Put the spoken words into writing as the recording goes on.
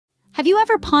Have you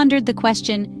ever pondered the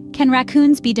question, can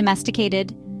raccoons be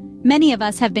domesticated? Many of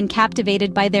us have been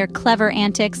captivated by their clever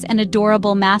antics and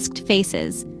adorable masked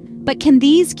faces. But can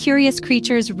these curious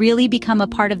creatures really become a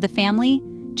part of the family,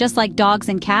 just like dogs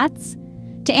and cats?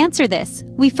 To answer this,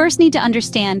 we first need to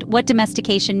understand what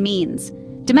domestication means.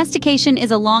 Domestication is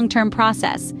a long-term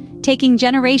process, taking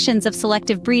generations of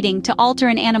selective breeding to alter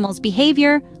an animal's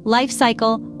behavior, life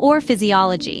cycle, or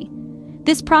physiology.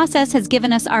 This process has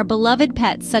given us our beloved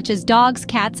pets such as dogs,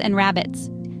 cats, and rabbits.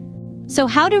 So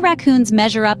how do raccoons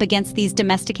measure up against these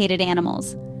domesticated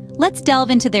animals? Let's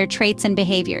delve into their traits and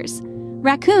behaviors.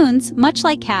 Raccoons, much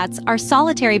like cats, are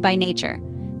solitary by nature.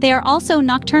 They are also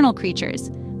nocturnal creatures,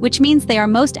 which means they are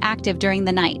most active during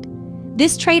the night.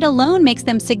 This trait alone makes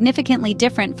them significantly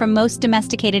different from most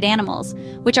domesticated animals,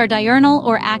 which are diurnal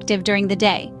or active during the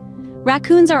day.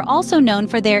 Raccoons are also known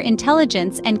for their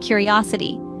intelligence and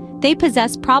curiosity. They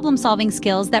possess problem-solving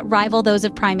skills that rival those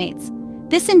of primates.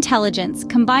 This intelligence,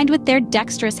 combined with their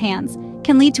dexterous hands,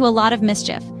 can lead to a lot of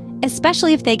mischief,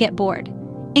 especially if they get bored.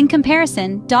 In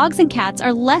comparison, dogs and cats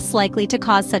are less likely to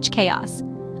cause such chaos.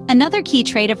 Another key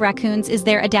trait of raccoons is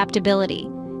their adaptability.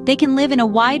 They can live in a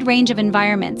wide range of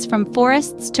environments, from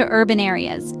forests to urban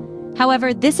areas.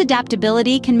 However, this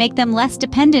adaptability can make them less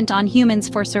dependent on humans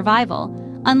for survival,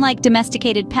 unlike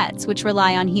domesticated pets which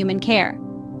rely on human care.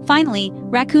 Finally,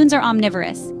 raccoons are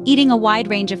omnivorous, eating a wide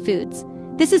range of foods.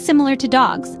 This is similar to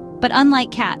dogs, but unlike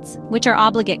cats, which are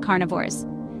obligate carnivores.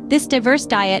 This diverse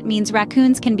diet means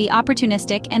raccoons can be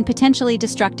opportunistic and potentially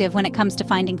destructive when it comes to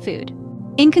finding food.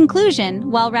 In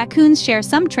conclusion, while raccoons share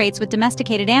some traits with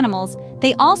domesticated animals,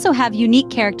 they also have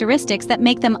unique characteristics that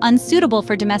make them unsuitable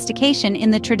for domestication in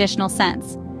the traditional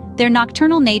sense. Their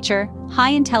nocturnal nature,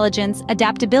 high intelligence,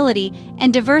 adaptability,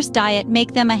 and diverse diet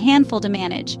make them a handful to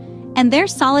manage. And their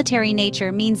solitary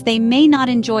nature means they may not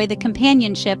enjoy the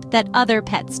companionship that other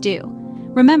pets do.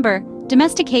 Remember,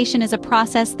 domestication is a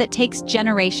process that takes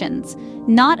generations,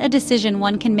 not a decision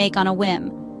one can make on a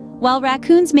whim. While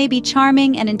raccoons may be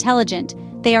charming and intelligent,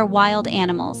 they are wild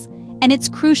animals, and it's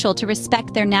crucial to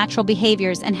respect their natural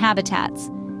behaviors and habitats.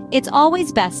 It's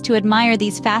always best to admire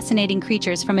these fascinating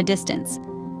creatures from a distance.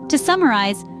 To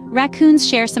summarize, raccoons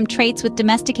share some traits with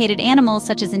domesticated animals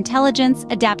such as intelligence,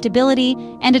 adaptability,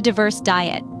 and a diverse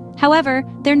diet. However,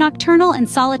 their nocturnal and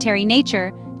solitary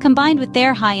nature, combined with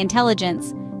their high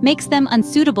intelligence, makes them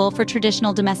unsuitable for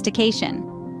traditional domestication.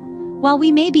 While we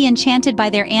may be enchanted by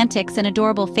their antics and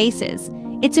adorable faces,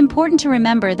 it's important to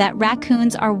remember that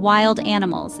raccoons are wild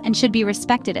animals and should be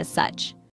respected as such.